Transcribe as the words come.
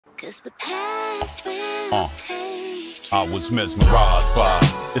'cause the past will take I was mesmerized by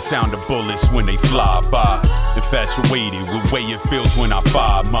the sound of bullets when they fly by. Infatuated with way it feels when I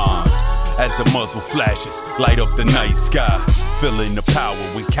fire mines. As the muzzle flashes, light up the night sky. Feeling the power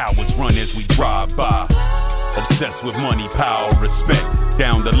when cowards run as we drive by. Obsessed with money, power, respect.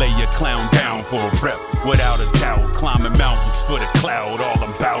 Down to lay a clown down for a rep. Without a doubt, climbing mountains for the cloud. All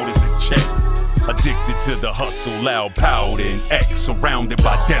I'm bout is a check. Addicted to the hustle, loud, powder and X. Surrounded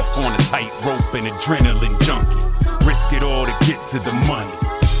by death on a tightrope and adrenaline junkie. Risk it all to get to the money.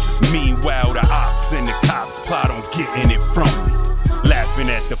 Meanwhile, the ops and the cops plot on getting it from me. Laughing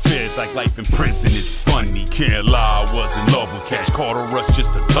at the fears like life in prison is funny. Can't lie, I was in love with cash. Caught a rush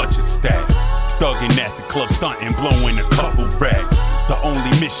just to touch a stack. Thugging at the club, stunting, blowing a couple racks. The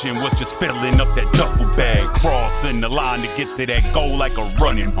only mission was just filling up that duffel bag. Crossing the line to get to that goal like a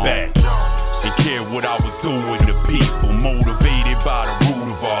running back. Ain't care what I was doing to people. Motivated by the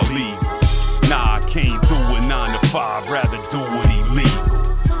root of all evil. Nah, I can't do it 9 to 5, rather do it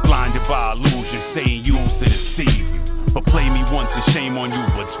illegal. Blinded by illusion, saying used to deceive you. But play me once and shame on you,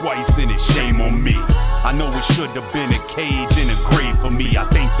 but twice and it's shame on me. I know it should have been a cage and a grave for me. I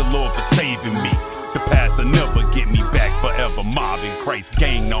thank the Lord for saving me. The past will never get me back forever. Mobbing Christ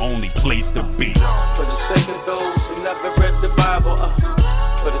gang, the only place to be. For the sake of those who never read the Bible,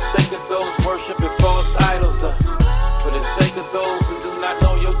 for the sake of those worshiping false idols, for the sake of those who do not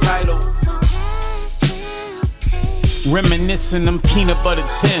know your title. Reminiscing them peanut butter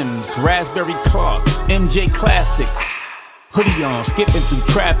Tims, raspberry Clarks, MJ classics. Hoodie on, skipping through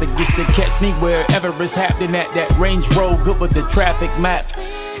traffic just to catch me wherever it's happening at that Range Road, good with the traffic map.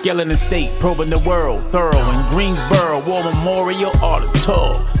 Scaling the state, probing the world, thorough in Greensboro, War Memorial,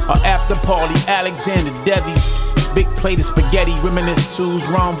 Auditor. Our after party, Alexander Devies. Big plate of spaghetti, reminisce Sue's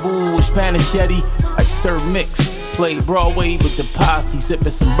Rambu with Spanish Yeti. Like Sir Mix, played Broadway with the posse,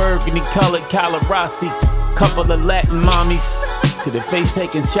 sipping some burgundy colored Calarasi. Couple of Latin mommies, to the face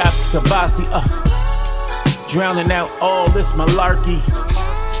taking shots, Kabasi. Drowning out all this malarkey.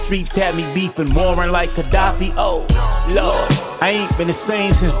 Streets had me beefing, warring like Gaddafi. Oh, Lord, I ain't been the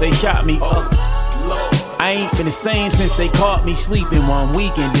same since they shot me. I ain't been the same since they caught me sleeping one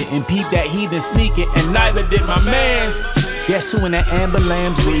weekend. Didn't peep that heathen sneaking, and neither did my mans. Guess who in that amber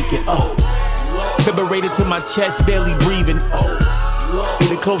lamb's leaking? Liberated to my chest, barely breathing. Be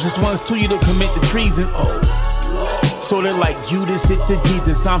the closest ones to you to commit the treason. Sorta like Judas did to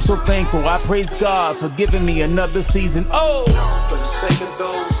Jesus. I'm so thankful, I praise God for giving me another season. Oh! For the sake of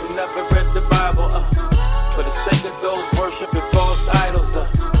those who never read the Bible, for the sake of those worshiping false idols,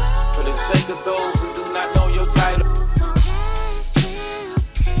 for the sake of those who do not know your title.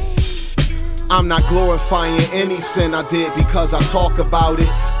 I'm not glorifying any sin I did because I talk about it.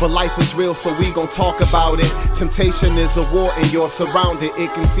 But life is real, so we gon' talk about it. Temptation is a war and you're surrounded.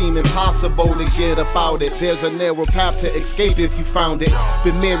 It can seem impossible to get about it. There's a narrow path to escape if you found it.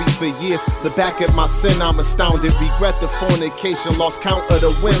 Been married for years, look back at my sin, I'm astounded. Regret the fornication, lost count of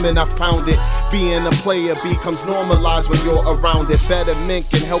the women I've pounded. Being a player becomes normalized when you're around it. Better men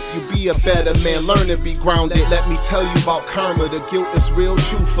can help you be a better man, learn to be grounded. Let me tell you about karma, the guilt is real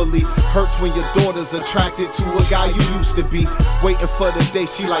truthfully. Hurts when your daughter's attracted to a guy you used to be. Waiting for the day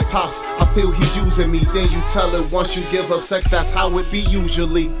she like, pops, I feel he's using me. Then you tell her once you give up sex, that's how it be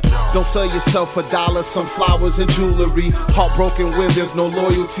usually. Don't sell yourself for dollars, some flowers and jewelry. Heartbroken when there's no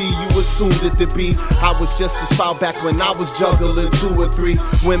loyalty, you assumed it to be. I was just as foul back when I was juggling 2 or 3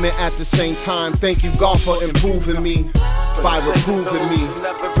 women at the same time. Thank you God for improving me, by reproving me.